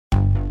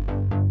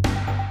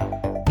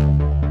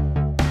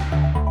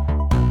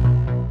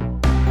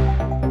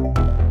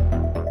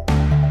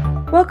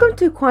Welcome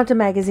to Quantum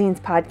Magazine's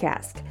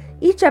podcast.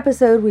 Each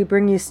episode, we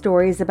bring you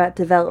stories about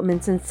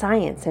developments in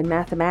science and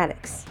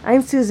mathematics.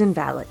 I'm Susan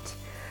Vallet.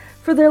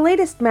 For their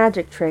latest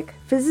magic trick,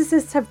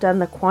 physicists have done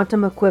the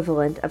quantum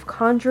equivalent of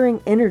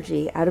conjuring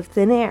energy out of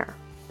thin air.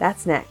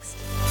 That's next.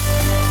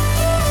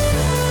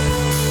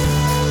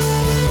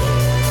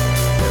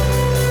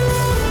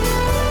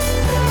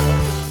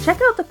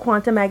 Check out the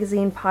Quantum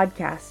Magazine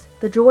podcast,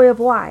 The Joy of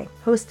Why,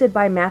 hosted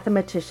by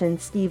mathematician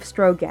Steve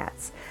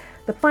Strogatz.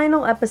 The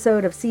final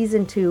episode of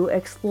Season 2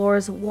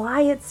 explores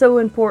why it's so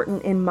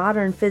important in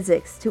modern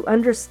physics to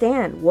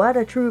understand what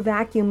a true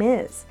vacuum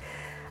is.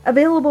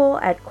 Available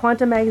at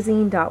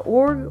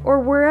quantummagazine.org or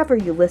wherever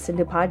you listen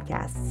to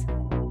podcasts.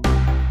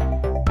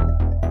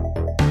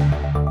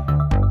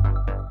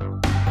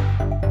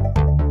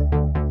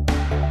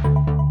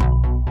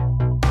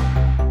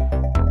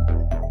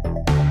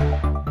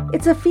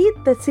 It's a feat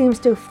that seems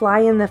to fly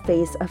in the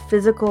face of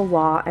physical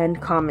law and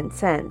common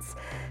sense.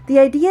 The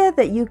idea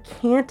that you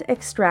can't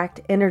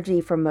extract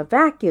energy from a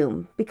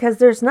vacuum because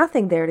there's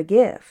nothing there to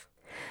give.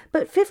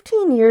 But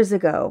 15 years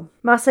ago,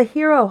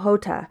 Masahiro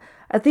Hotta,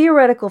 a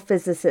theoretical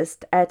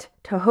physicist at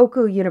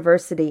Tohoku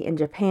University in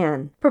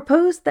Japan,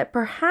 proposed that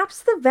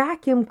perhaps the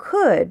vacuum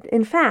could,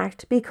 in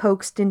fact, be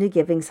coaxed into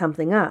giving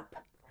something up.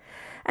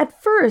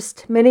 At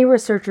first, many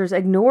researchers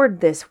ignored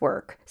this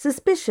work,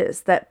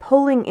 suspicious that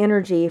pulling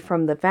energy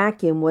from the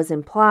vacuum was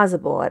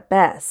implausible at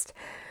best.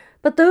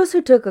 But those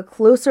who took a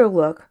closer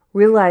look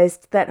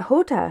realized that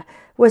Hotta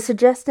was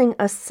suggesting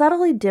a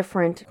subtly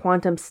different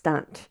quantum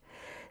stunt.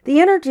 The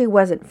energy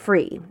wasn't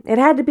free. It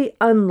had to be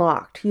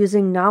unlocked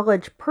using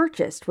knowledge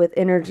purchased with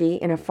energy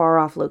in a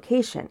far-off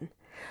location.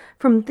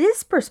 From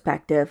this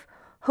perspective,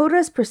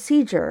 Hotta's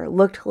procedure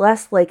looked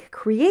less like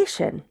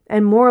creation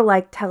and more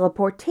like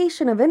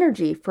teleportation of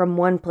energy from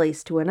one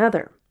place to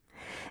another.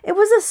 It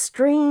was a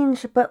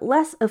strange but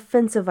less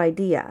offensive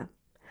idea.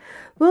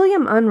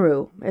 William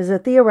Unruh is a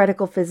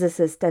theoretical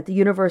physicist at the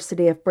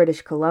University of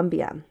British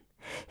Columbia.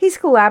 He's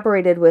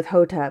collaborated with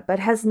Hotta, but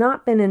has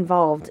not been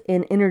involved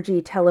in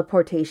energy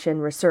teleportation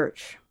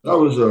research. That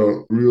was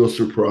a real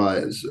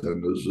surprise,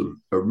 and it was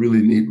a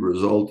really neat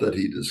result that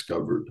he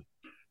discovered.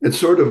 It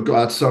sort of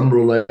got some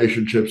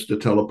relationships to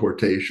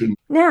teleportation.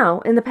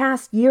 Now, in the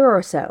past year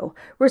or so,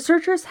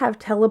 researchers have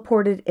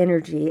teleported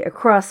energy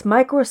across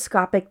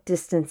microscopic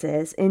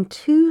distances in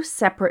two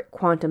separate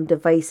quantum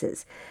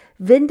devices,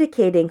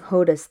 vindicating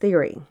Hotta's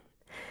theory.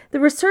 The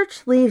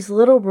research leaves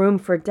little room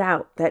for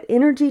doubt that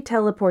energy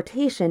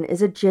teleportation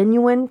is a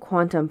genuine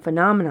quantum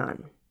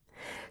phenomenon.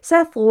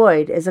 Seth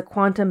Lloyd is a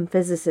quantum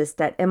physicist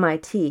at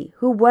MIT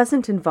who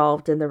wasn't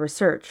involved in the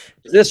research.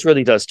 This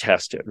really does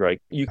test it,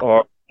 right? You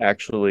are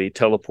actually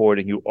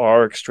teleporting, you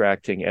are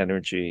extracting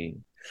energy.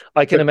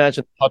 I can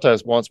imagine Hotta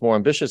wants more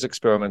ambitious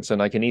experiments,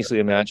 and I can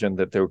easily imagine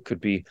that there could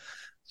be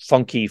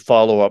funky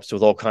follow-ups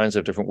with all kinds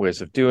of different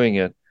ways of doing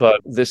it,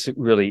 but this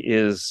really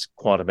is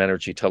quantum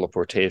energy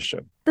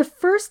teleportation. The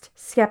first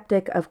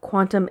skeptic of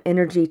quantum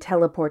energy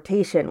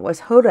teleportation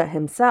was Hotta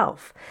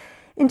himself.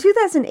 In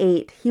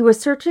 2008, he was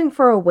searching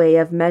for a way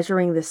of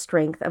measuring the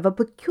strength of a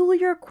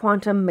peculiar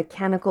quantum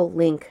mechanical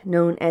link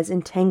known as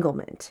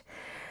entanglement.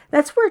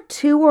 That's where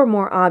two or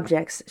more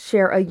objects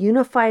share a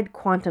unified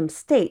quantum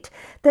state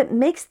that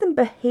makes them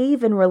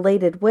behave in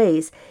related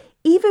ways,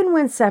 even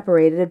when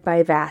separated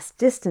by vast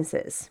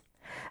distances.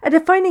 A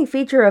defining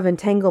feature of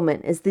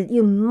entanglement is that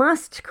you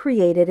must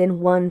create it in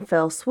one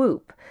fell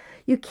swoop.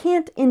 You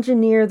can't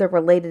engineer the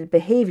related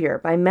behavior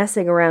by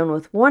messing around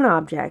with one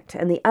object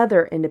and the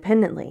other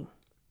independently.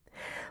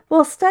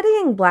 While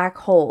studying black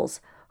holes,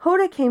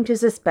 Hotta came to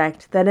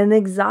suspect that an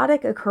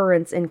exotic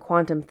occurrence in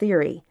quantum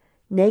theory,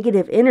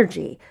 negative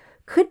energy,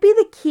 could be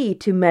the key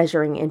to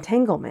measuring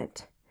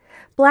entanglement.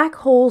 Black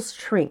holes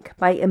shrink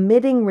by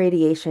emitting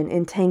radiation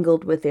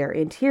entangled with their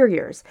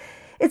interiors.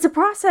 It's a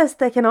process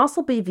that can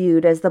also be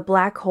viewed as the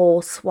black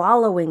hole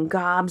swallowing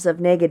gobs of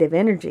negative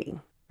energy.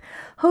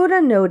 Hotta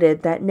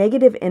noted that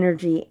negative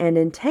energy and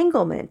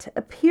entanglement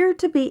appeared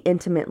to be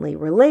intimately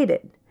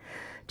related.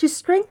 To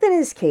strengthen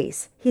his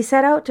case, he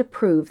set out to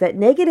prove that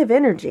negative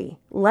energy,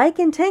 like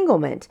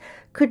entanglement,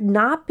 could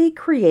not be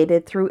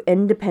created through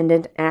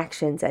independent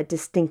actions at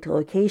distinct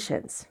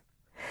locations.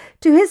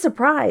 To his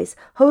surprise,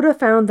 Hotta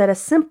found that a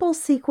simple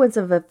sequence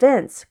of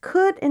events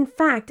could in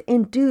fact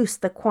induce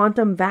the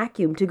quantum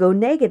vacuum to go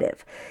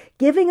negative,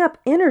 giving up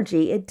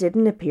energy it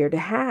didn't appear to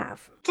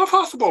have. So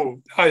first of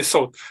all, I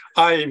thought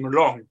I'm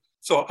wrong.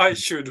 So I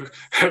should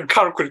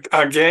calculate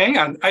again,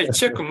 and I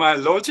check my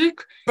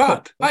logic,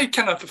 but I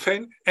cannot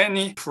find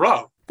any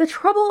flaw. The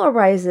trouble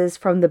arises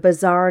from the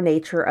bizarre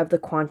nature of the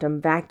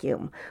quantum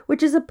vacuum,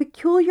 which is a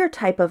peculiar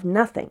type of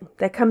nothing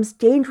that comes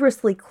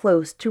dangerously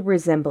close to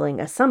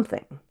resembling a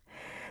something.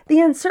 The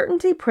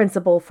uncertainty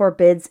principle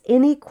forbids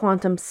any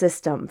quantum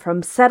system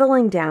from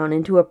settling down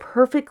into a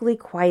perfectly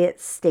quiet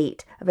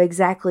state of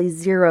exactly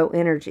zero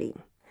energy.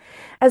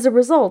 As a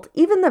result,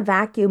 even the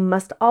vacuum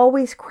must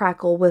always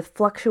crackle with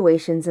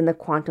fluctuations in the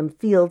quantum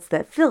fields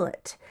that fill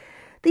it.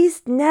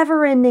 These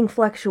never-ending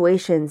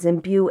fluctuations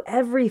imbue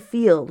every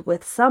field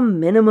with some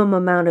minimum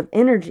amount of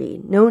energy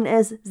known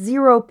as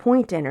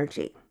zero-point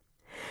energy.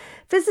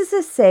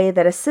 Physicists say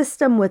that a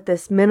system with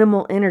this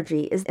minimal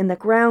energy is in the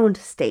ground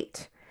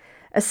state.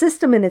 A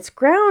system in its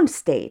ground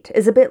state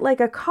is a bit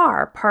like a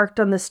car parked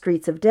on the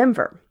streets of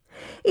Denver.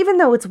 Even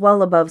though it's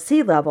well above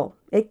sea level,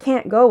 it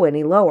can't go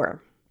any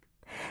lower.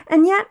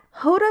 And yet,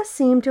 Hoda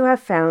seemed to have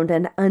found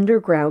an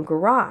underground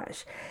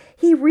garage.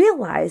 He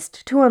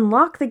realized to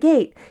unlock the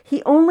gate,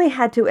 he only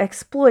had to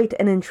exploit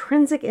an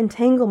intrinsic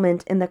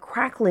entanglement in the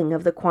crackling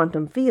of the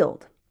quantum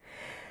field.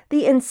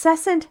 The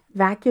incessant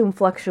vacuum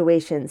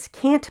fluctuations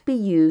can't be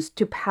used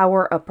to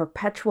power a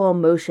perpetual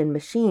motion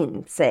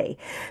machine, say,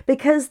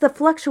 because the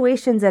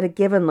fluctuations at a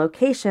given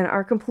location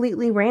are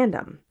completely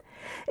random.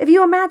 If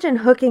you imagine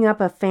hooking up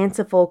a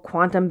fanciful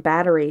quantum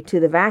battery to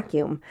the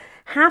vacuum,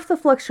 half the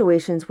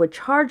fluctuations would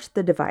charge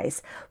the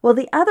device, while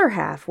the other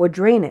half would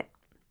drain it.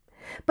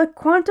 But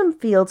quantum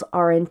fields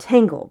are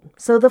entangled,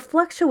 so the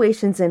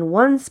fluctuations in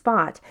one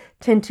spot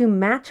tend to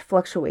match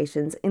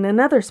fluctuations in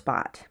another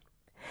spot.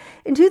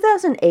 In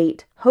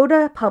 2008,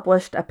 Hoda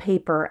published a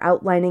paper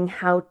outlining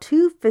how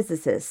two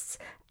physicists,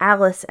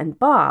 Alice and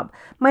Bob,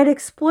 might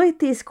exploit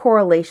these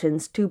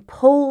correlations to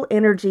pull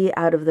energy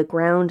out of the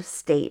ground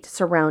state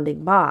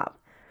surrounding Bob.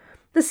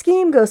 The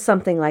scheme goes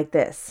something like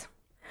this.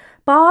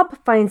 Bob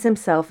finds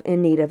himself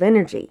in need of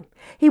energy.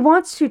 He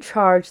wants to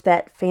charge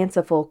that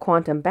fanciful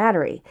quantum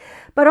battery,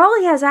 but all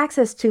he has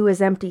access to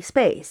is empty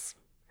space.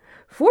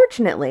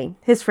 Fortunately,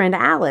 his friend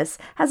Alice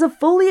has a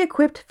fully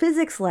equipped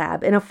physics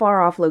lab in a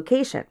far-off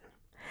location.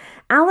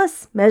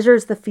 Alice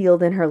measures the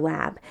field in her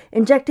lab,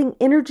 injecting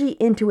energy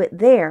into it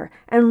there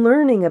and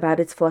learning about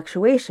its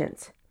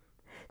fluctuations.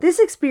 This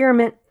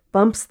experiment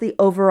bumps the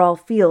overall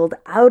field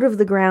out of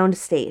the ground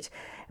state,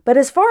 but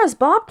as far as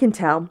Bob can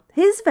tell,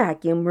 his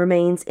vacuum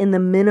remains in the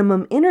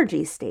minimum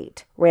energy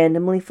state,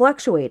 randomly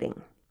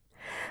fluctuating.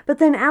 But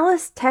then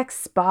Alice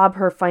texts Bob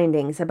her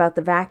findings about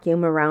the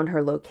vacuum around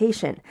her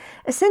location,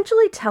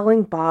 essentially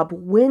telling Bob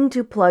when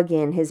to plug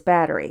in his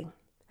battery.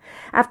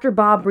 After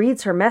Bob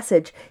reads her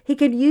message, he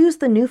could use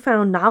the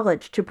newfound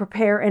knowledge to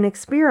prepare an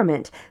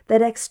experiment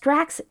that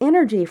extracts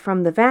energy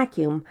from the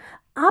vacuum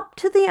up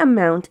to the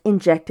amount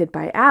injected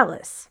by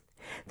Alice.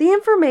 The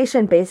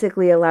information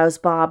basically allows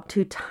Bob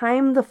to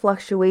time the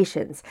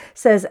fluctuations,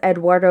 says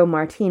Eduardo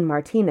Martín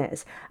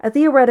Martínez, a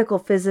theoretical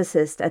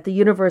physicist at the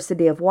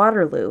University of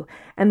Waterloo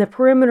and the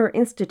Perimeter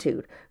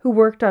Institute, who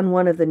worked on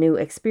one of the new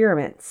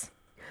experiments.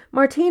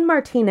 Martín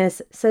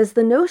Martínez says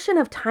the notion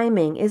of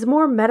timing is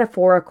more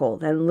metaphorical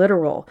than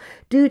literal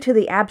due to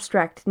the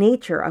abstract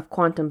nature of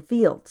quantum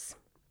fields.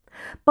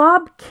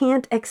 Bob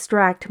can't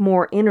extract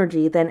more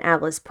energy than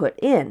Alice put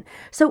in,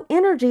 so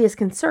energy is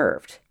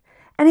conserved.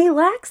 And he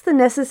lacks the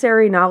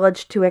necessary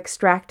knowledge to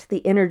extract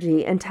the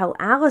energy until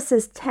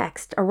Alice's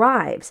text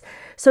arrives,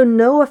 so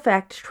no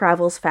effect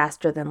travels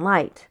faster than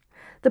light.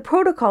 The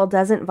protocol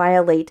doesn't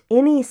violate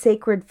any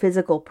sacred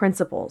physical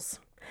principles.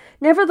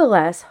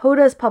 Nevertheless,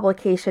 Hoda's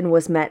publication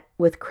was met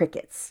with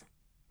crickets.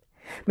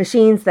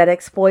 Machines that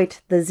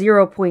exploit the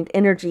zero-point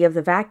energy of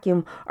the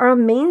vacuum are a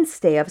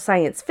mainstay of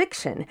science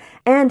fiction,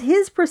 and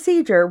his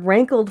procedure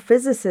rankled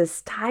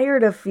physicists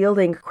tired of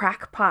fielding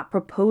crackpot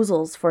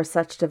proposals for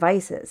such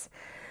devices.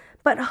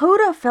 But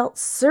Hoda felt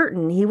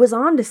certain he was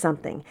onto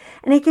something,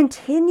 and he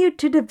continued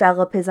to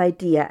develop his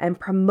idea and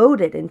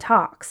promote it in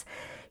talks.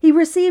 He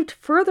received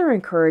further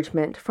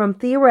encouragement from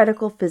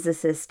theoretical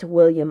physicist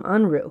William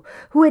Unruh,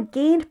 who had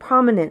gained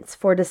prominence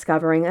for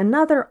discovering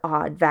another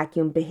odd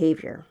vacuum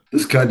behavior.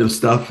 This kind of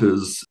stuff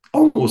is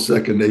almost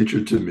second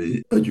nature to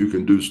me, that you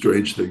can do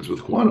strange things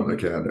with quantum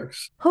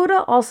mechanics.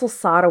 Hoda also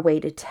sought a way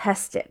to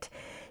test it.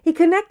 He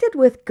connected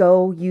with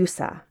Go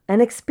Yusa, an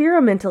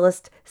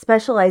experimentalist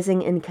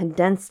specializing in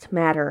condensed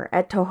matter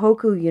at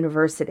Tohoku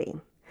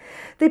University.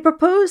 They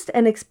proposed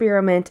an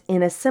experiment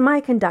in a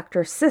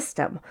semiconductor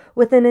system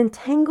with an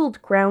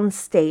entangled ground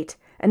state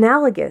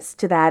analogous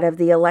to that of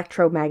the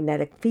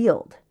electromagnetic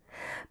field.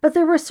 But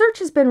their research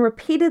has been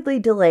repeatedly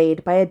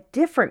delayed by a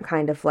different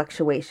kind of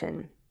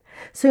fluctuation.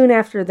 Soon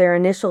after their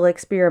initial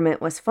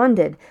experiment was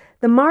funded,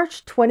 the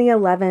March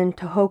 2011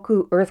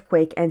 Tohoku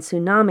earthquake and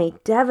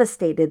tsunami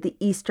devastated the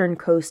eastern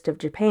coast of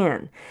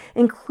Japan,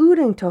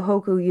 including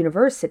Tohoku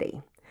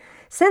University.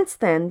 Since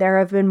then, there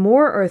have been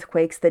more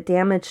earthquakes that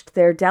damaged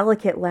their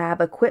delicate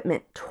lab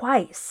equipment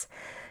twice.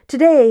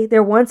 Today,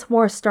 they're once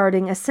more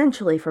starting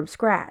essentially from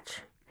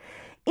scratch.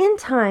 In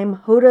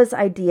time, Hoda's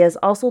ideas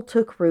also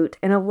took root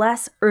in a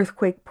less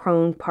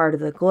earthquake-prone part of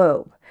the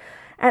globe.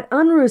 At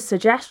Unruh's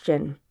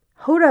suggestion,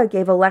 Hoda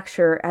gave a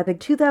lecture at the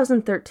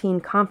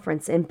 2013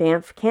 conference in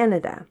Banff,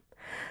 Canada.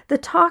 The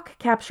talk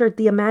captured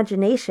the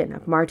imagination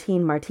of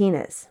Martín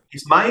Martínez.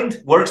 His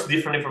mind works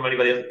differently from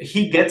anybody else.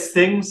 He gets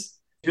things.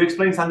 You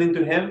explain something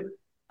to him,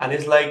 and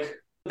it's like,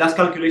 that's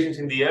calculations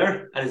in the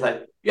air, and it's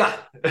like, Yeah,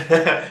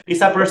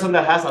 he's a person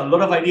that has a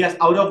lot of ideas,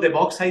 out of the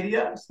box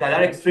ideas that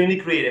are extremely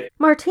creative.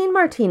 Martin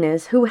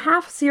Martinez, who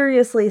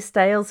half-seriously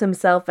styles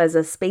himself as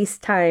a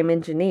space-time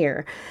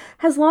engineer,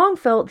 has long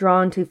felt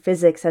drawn to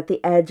physics at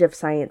the edge of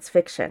science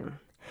fiction.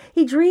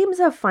 He dreams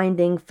of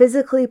finding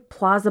physically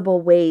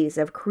plausible ways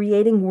of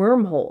creating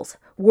wormholes,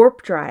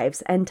 warp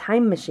drives, and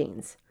time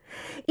machines.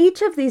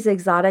 Each of these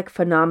exotic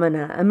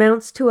phenomena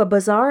amounts to a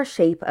bizarre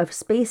shape of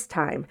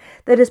space-time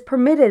that is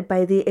permitted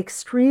by the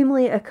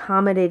extremely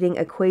accommodating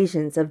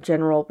equations of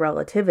general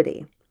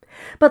relativity.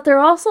 But they're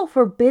also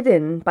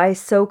forbidden by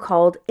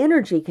so-called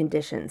energy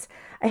conditions,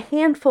 a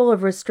handful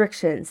of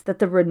restrictions that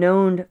the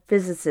renowned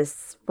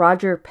physicists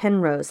Roger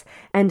Penrose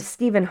and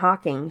Stephen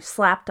Hawking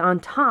slapped on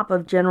top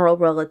of general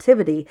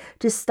relativity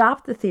to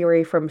stop the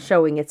theory from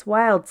showing its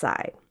wild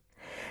side.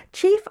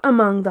 Chief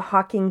among the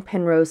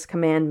Hawking-Penrose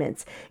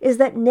commandments is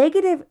that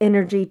negative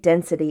energy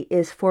density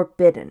is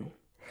forbidden.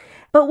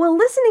 But while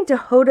listening to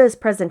Hoda's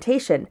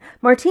presentation,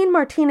 Martin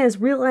Martinez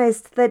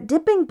realized that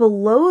dipping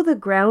below the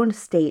ground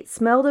state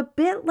smelled a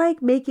bit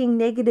like making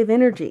negative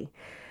energy.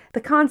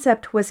 The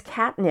concept was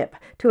catnip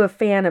to a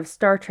fan of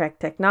Star Trek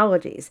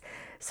technologies,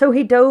 so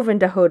he dove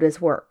into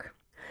Hoda's work.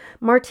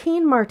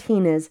 Martin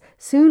Martinez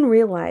soon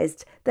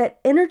realized that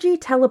energy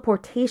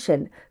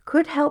teleportation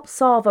could help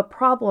solve a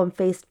problem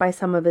faced by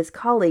some of his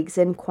colleagues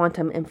in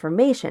quantum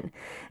information,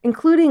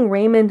 including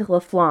Raymond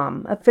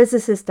Laflamme, a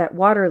physicist at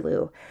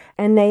Waterloo,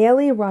 and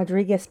Nayeli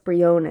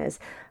Rodriguez-Briones,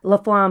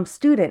 Laflamme's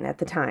student at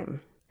the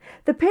time.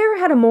 The pair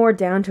had a more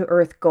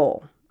down-to-earth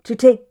goal: to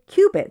take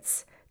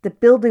qubits, the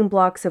building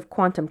blocks of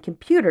quantum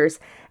computers,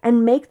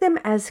 and make them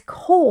as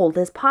cold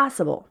as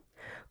possible.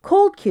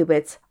 Cold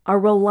qubits are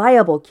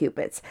reliable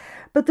qubits,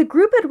 but the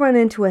group had run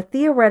into a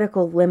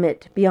theoretical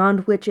limit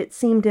beyond which it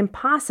seemed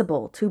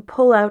impossible to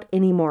pull out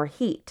any more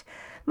heat,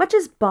 much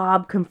as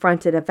Bob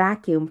confronted a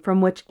vacuum from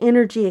which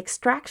energy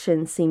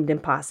extraction seemed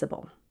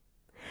impossible.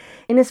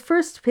 In his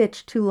first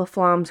pitch to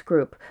Laflamme's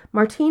group,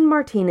 Martin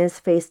Martinez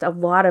faced a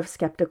lot of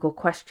skeptical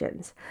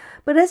questions,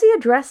 but as he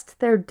addressed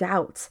their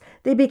doubts,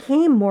 they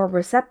became more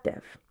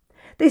receptive.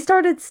 They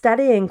started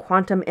studying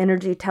quantum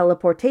energy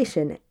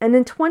teleportation, and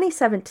in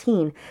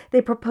 2017,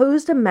 they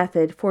proposed a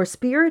method for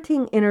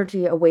spiriting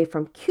energy away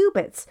from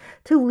qubits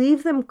to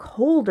leave them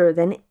colder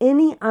than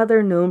any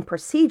other known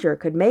procedure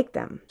could make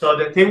them. So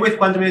the thing with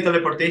quantum energy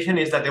teleportation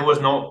is that there was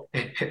no,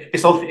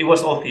 it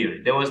was all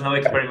theory. There was no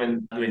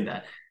experiment doing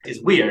that. It's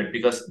weird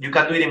because you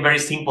can do it in very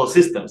simple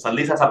systems. At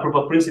least as a proof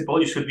of principle,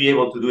 you should be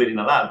able to do it in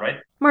a lab, right?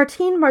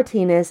 Martin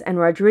Martinez and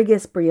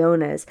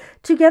Rodriguez-Briones,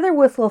 together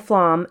with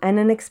Laflamme and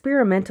an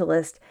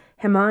experimentalist,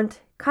 Hemant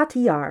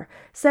Katiyar,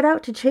 set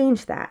out to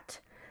change that.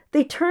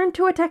 They turned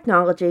to a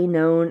technology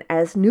known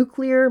as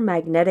nuclear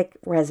magnetic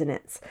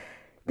resonance.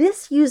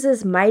 This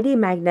uses mighty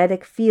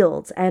magnetic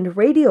fields and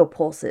radio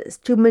pulses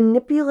to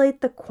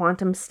manipulate the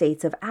quantum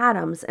states of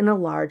atoms in a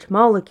large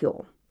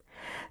molecule.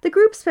 The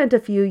group spent a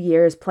few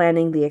years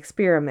planning the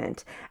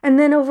experiment, and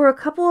then over a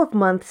couple of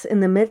months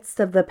in the midst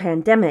of the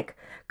pandemic,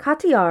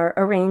 Katiyar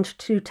arranged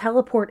to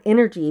teleport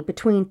energy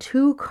between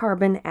two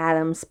carbon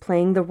atoms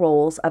playing the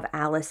roles of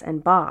Alice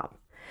and Bob.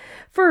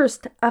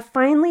 First, a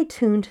finely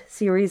tuned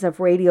series of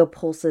radio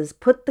pulses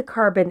put the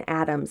carbon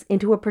atoms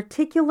into a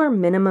particular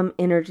minimum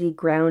energy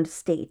ground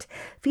state,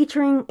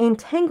 featuring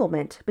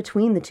entanglement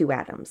between the two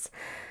atoms.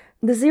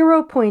 The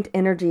zero-point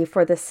energy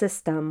for the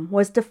system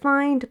was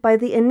defined by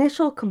the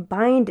initial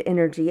combined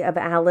energy of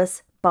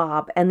Alice,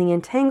 Bob, and the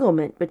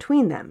entanglement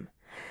between them.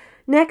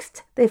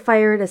 Next, they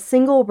fired a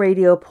single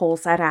radio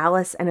pulse at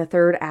Alice and a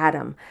third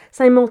atom,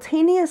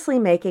 simultaneously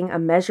making a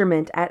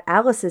measurement at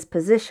Alice's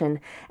position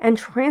and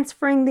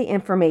transferring the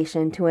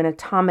information to an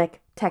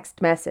atomic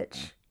text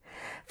message.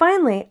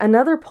 Finally,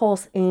 another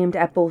pulse aimed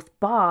at both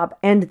Bob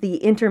and the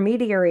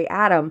intermediary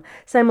atom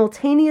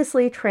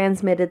simultaneously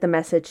transmitted the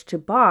message to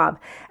Bob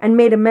and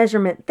made a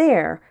measurement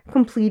there,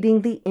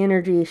 completing the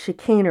energy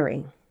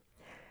chicanery.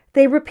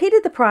 They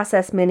repeated the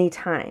process many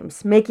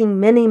times, making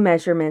many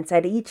measurements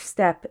at each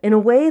step in a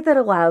way that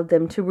allowed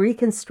them to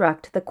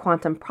reconstruct the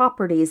quantum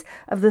properties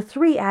of the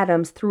three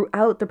atoms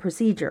throughout the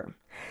procedure.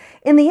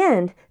 In the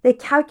end, they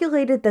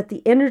calculated that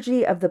the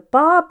energy of the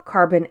Bob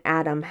carbon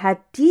atom had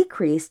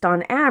decreased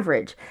on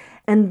average,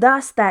 and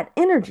thus that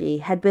energy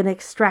had been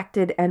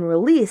extracted and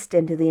released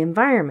into the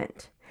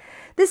environment.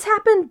 This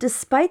happened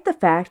despite the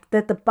fact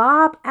that the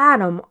Bob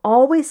atom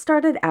always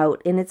started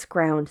out in its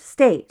ground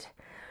state.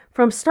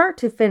 From start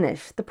to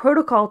finish, the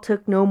protocol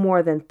took no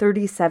more than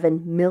 37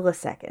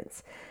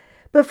 milliseconds.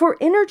 But for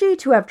energy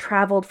to have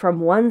traveled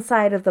from one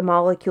side of the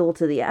molecule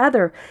to the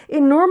other,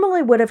 it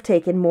normally would have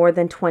taken more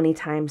than 20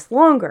 times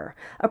longer,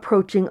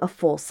 approaching a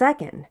full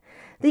second.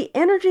 The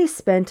energy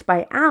spent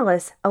by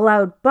Alice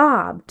allowed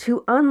Bob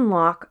to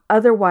unlock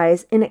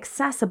otherwise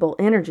inaccessible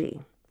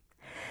energy.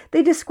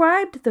 They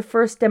described the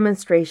first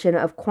demonstration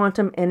of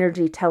quantum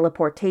energy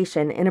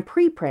teleportation in a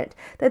preprint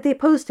that they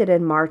posted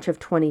in March of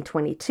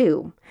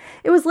 2022.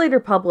 It was later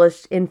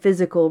published in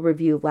Physical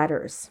Review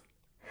Letters.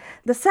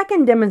 The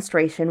second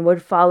demonstration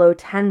would follow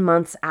 10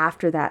 months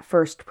after that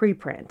first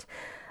preprint.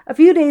 A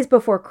few days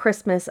before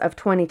Christmas of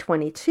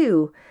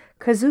 2022,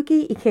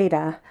 Kazuki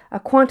Ikeda, a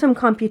quantum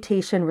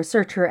computation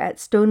researcher at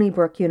Stony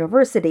Brook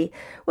University,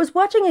 was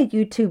watching a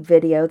YouTube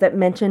video that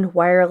mentioned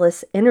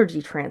wireless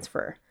energy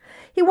transfer.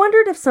 He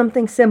wondered if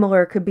something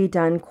similar could be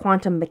done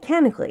quantum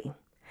mechanically.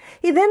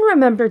 He then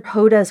remembered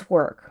Hoda's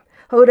work.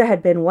 Hoda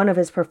had been one of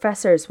his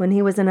professors when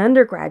he was an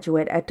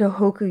undergraduate at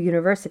Tohoku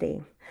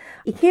University.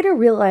 Ikeda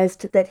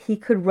realized that he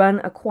could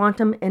run a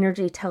quantum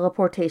energy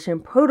teleportation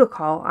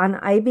protocol on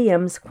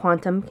IBM's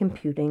quantum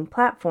computing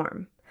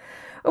platform.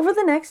 Over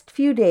the next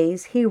few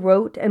days, he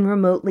wrote and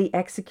remotely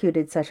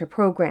executed such a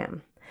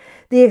program.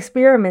 The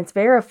experiments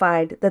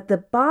verified that the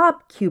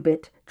Bob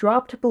qubit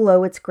dropped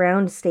below its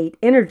ground state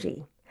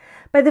energy.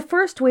 By the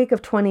first week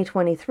of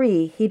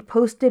 2023, he'd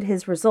posted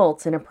his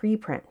results in a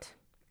preprint.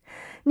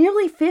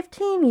 Nearly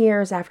 15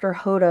 years after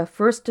Hoda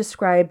first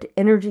described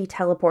energy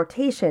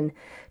teleportation,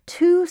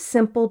 2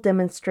 simple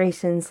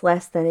demonstrations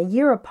less than a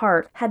year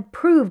apart had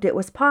proved it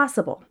was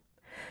possible.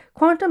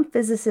 Quantum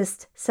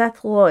physicist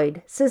Seth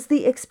Lloyd says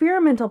the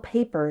experimental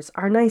papers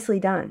are nicely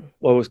done.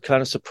 Well, I was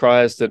kind of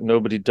surprised that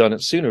nobody'd done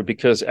it sooner,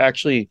 because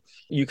actually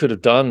you could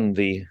have done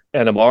the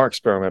NMR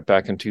experiment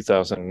back in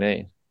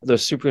 2008. The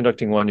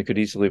superconducting one you could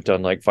easily have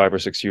done like 5 or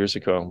 6 years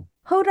ago.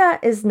 Hoda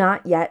is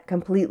not yet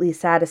completely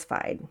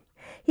satisfied.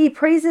 He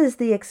praises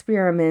the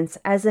experiments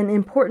as an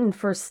important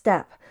first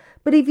step,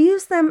 but he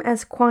views them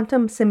as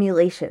quantum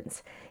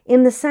simulations,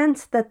 in the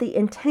sense that the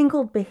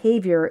entangled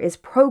behavior is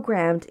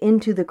programmed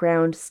into the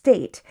ground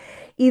state,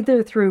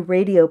 either through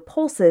radio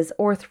pulses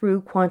or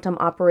through quantum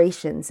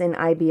operations in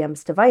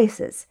IBM's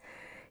devices.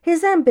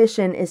 His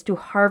ambition is to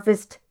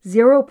harvest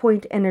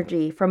zero-point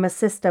energy from a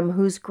system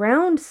whose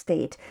ground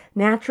state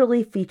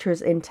naturally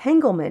features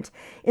entanglement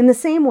in the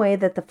same way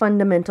that the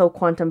fundamental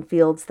quantum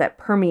fields that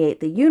permeate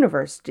the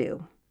universe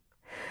do.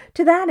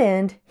 To that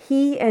end,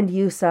 he and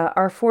USA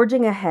are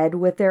forging ahead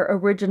with their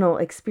original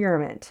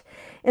experiment.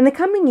 In the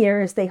coming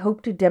years, they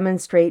hope to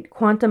demonstrate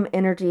quantum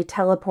energy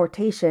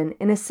teleportation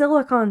in a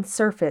silicon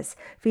surface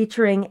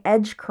featuring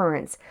edge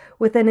currents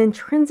with an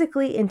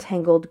intrinsically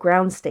entangled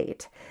ground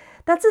state.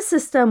 That's a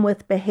system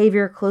with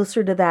behavior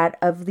closer to that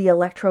of the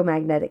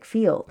electromagnetic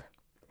field.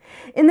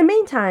 In the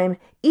meantime,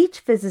 each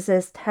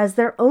physicist has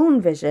their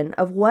own vision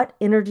of what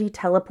energy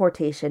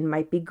teleportation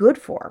might be good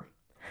for.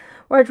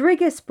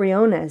 Rodriguez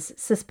Briones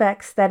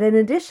suspects that in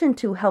addition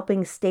to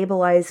helping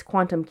stabilize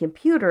quantum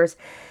computers,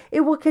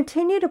 it will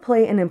continue to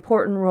play an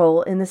important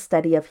role in the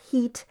study of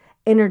heat,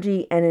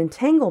 energy, and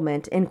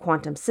entanglement in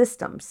quantum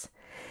systems.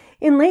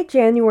 In late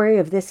January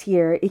of this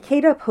year,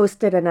 Ikeda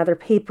posted another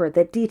paper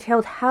that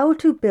detailed how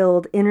to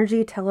build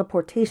energy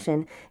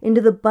teleportation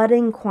into the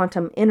budding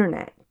quantum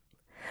internet.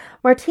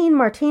 Martin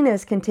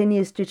Martinez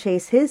continues to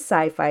chase his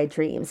sci-fi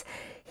dreams.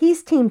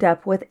 He's teamed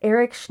up with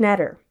Eric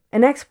Schnetter,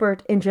 an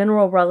expert in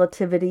general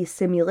relativity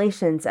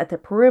simulations at the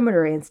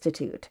Perimeter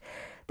Institute.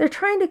 They're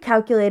trying to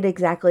calculate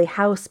exactly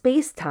how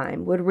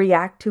space-time would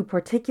react to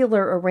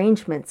particular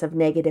arrangements of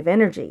negative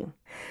energy.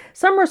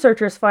 Some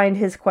researchers find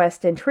his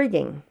quest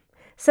intriguing.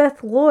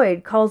 Seth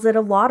Lloyd calls it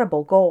a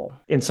laudable goal.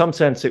 In some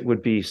sense, it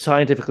would be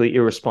scientifically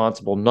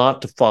irresponsible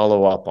not to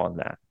follow up on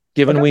that.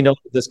 Given we know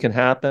that this can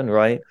happen,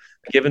 right?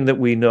 Given that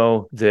we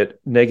know that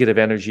negative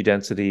energy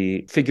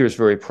density figures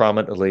very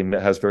prominently,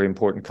 has very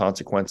important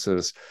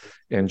consequences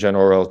in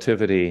general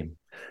relativity,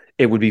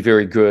 it would be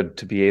very good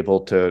to be able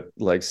to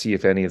see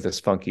if any of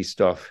this funky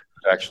stuff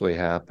actually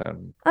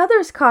happen.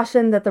 Others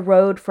caution that the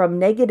road from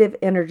negative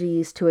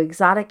energies to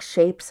exotic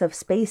shapes of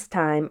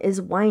space-time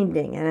is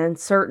winding and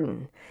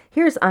uncertain.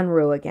 Here's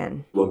Unruh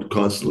again. One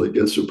constantly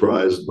gets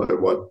surprised by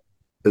what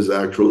is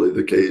actually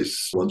the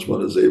case once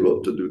one is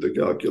able to do the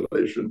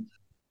calculation,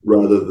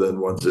 rather than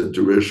one's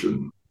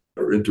intuition.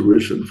 Our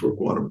intuition for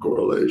quantum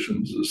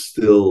correlations is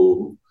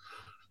still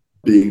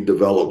being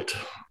developed.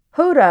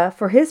 Hoda,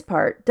 for his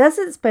part,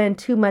 doesn't spend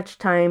too much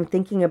time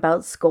thinking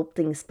about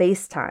sculpting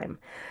space-time.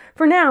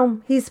 For now,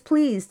 he's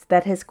pleased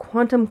that his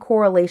quantum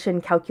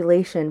correlation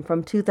calculation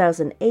from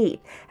 2008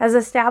 has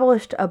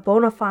established a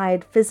bona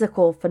fide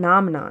physical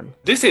phenomenon.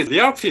 This is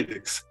real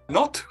physics,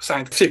 not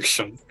science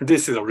fiction.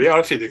 This is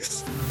real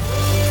physics.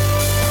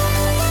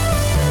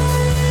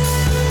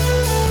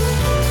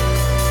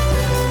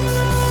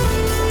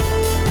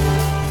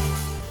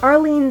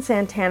 Arlene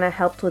Santana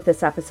helped with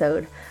this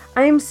episode.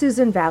 I'm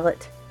Susan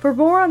Vallet. For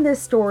more on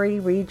this story,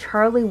 read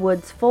Charlie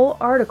Wood's full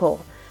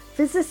article,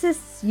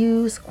 Physicists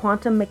Use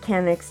Quantum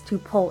Mechanics to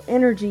Pull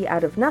Energy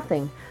Out of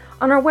Nothing,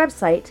 on our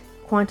website,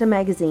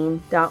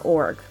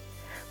 quantummagazine.org.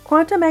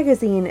 Quantum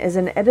Magazine is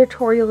an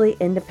editorially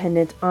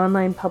independent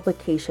online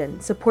publication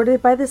supported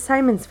by the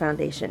Simons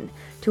Foundation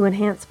to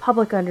enhance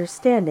public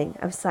understanding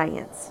of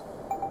science.